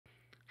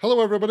Hello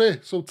everybody,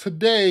 so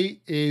today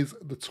is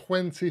the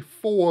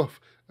 24th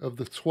of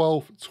the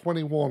 12th,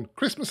 21,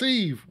 Christmas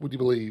Eve, would you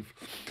believe?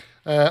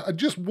 I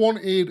just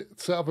wanted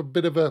to have a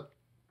bit of a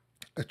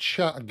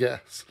chat, I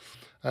guess,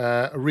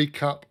 a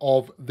recap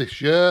of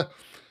this year.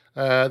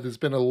 There's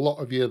been a lot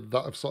of you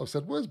that have sort of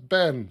said, where's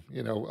Ben?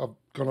 You know, I've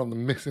gone on the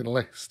missing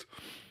list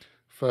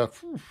for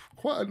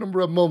quite a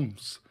number of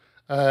months.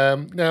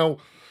 Now,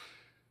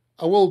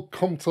 I will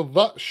come to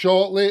that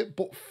shortly,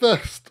 but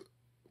first,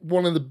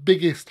 one of the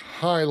biggest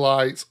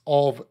highlights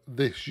of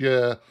this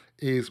year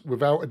is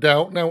without a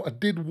doubt. Now, I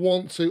did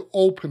want to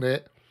open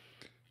it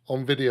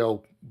on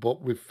video,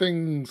 but with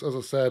things, as I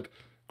said,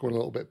 going a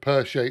little bit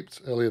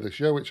pear-shaped earlier this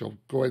year, which I'll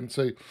go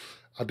into,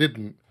 I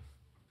didn't.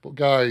 But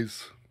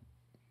guys,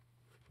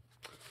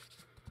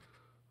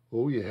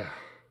 oh yeah,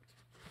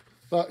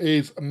 that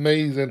is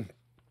amazing.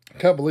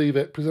 Can't believe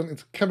it. Presenting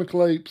to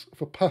ChemicalApes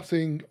for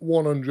passing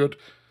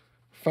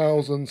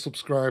 100,000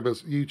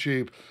 subscribers,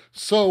 YouTube.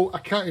 So I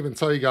can't even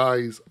tell you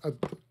guys,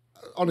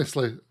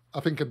 honestly, I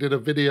think I did a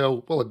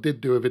video, well, I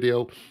did do a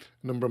video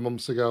a number of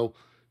months ago,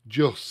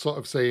 just sort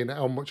of saying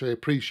how much I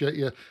appreciate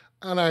you,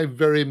 and I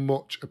very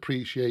much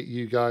appreciate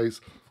you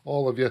guys,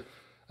 all of you.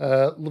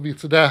 Love you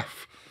to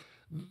death.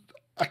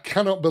 I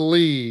cannot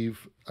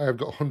believe I've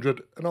got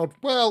 100 and odd,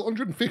 well,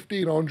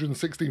 115 or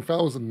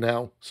 116,000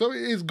 now, so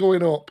it is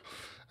going up.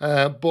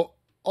 But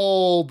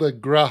all the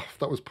graph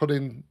that was put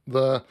in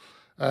there,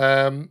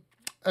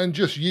 and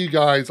just you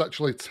guys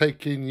actually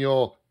taking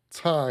your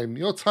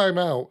time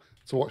out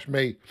to watch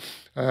me,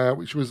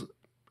 which was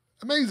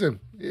amazing.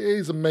 It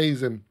is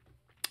amazing.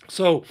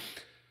 So,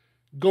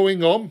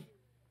 going on,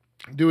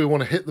 do we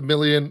want to hit the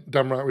million?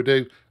 Damn right we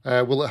do.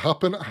 Will it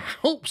happen? I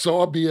hope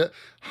so. I'd be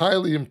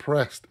highly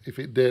impressed if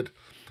it did.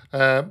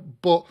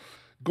 But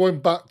going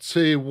back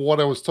to what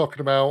I was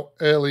talking about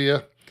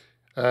earlier,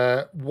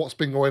 what's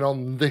been going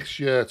on this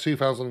year,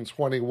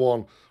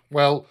 2021.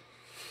 Well,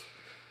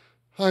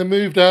 I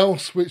moved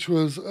house, which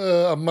was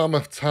a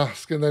mammoth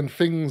task, and then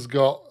things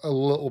got a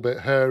little bit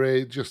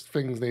hairy, just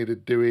things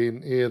needed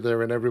doing here,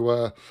 there and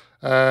everywhere.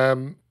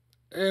 And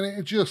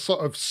it just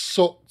sort of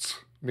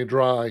sucked me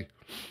dry.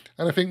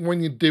 And I think when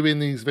you're doing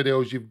these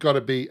videos, you've got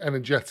to be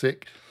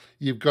energetic.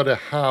 You've got to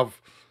have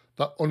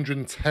that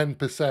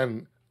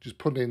 110% just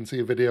put into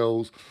your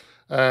videos.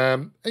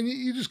 And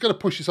you just got to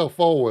push yourself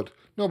forward.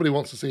 Nobody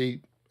wants to see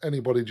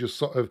anybody just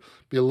sort of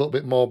be a little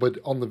bit morbid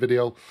on the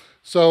video.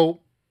 So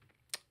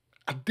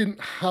I didn't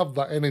have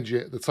that energy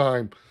at the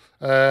time.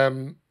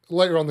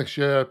 Later on this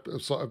year,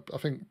 sort of, I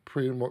think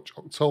pretty much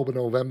October,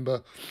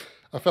 November,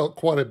 I felt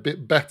quite a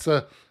bit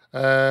better.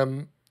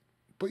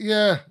 But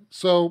yeah,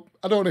 so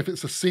I don't know if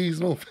it's a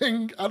seasonal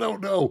thing. I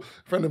don't know.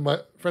 A friend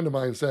of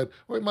mine said,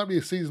 well, it might be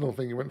a seasonal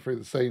thing. You went through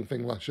the same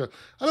thing last year.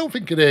 I don't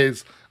think it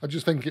is. I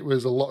just think it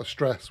was a lot of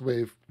stress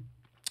with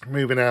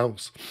moving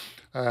house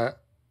and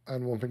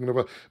one thing and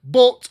another.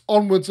 But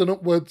onwards and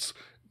upwards,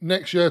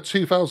 next year,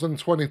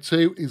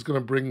 2022, is going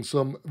to bring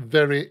some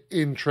very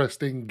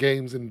interesting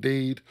games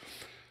indeed.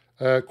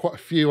 Quite a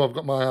few I've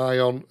got my eye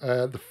on.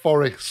 The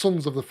Forest,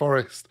 Sons of the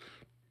Forest,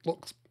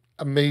 looks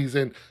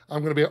amazing.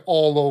 I'm going to be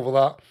all over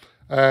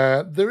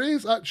that. There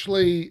is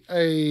actually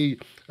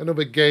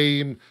another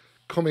game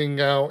coming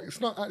out.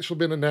 It's not actually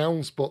been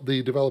announced, but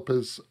the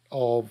developers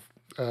of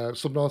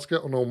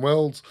Subnautica Unknown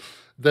Worlds,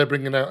 they're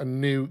bringing out a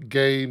new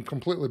game,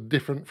 completely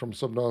different from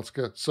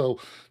Subnautica. So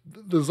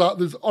there's that.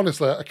 There's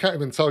honestly, I can't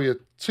even tell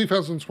you.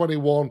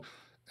 2021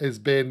 has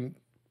been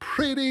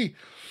pretty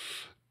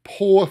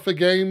poor for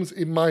games,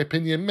 in my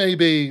opinion.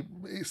 Maybe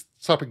it's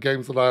the type of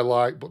games that I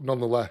like, but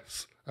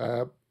nonetheless,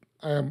 I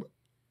am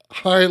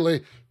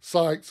highly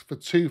psyched for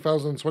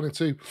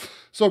 2022.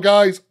 So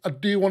guys, I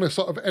do want to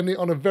sort of end it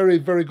on a very,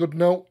 very good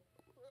note.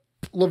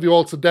 Love you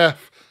all to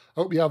death.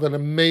 I hope you have an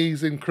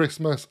amazing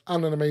Christmas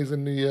and an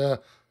amazing New Year.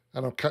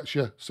 And I'll catch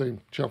you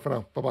soon. Ciao for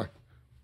now. Bye-bye.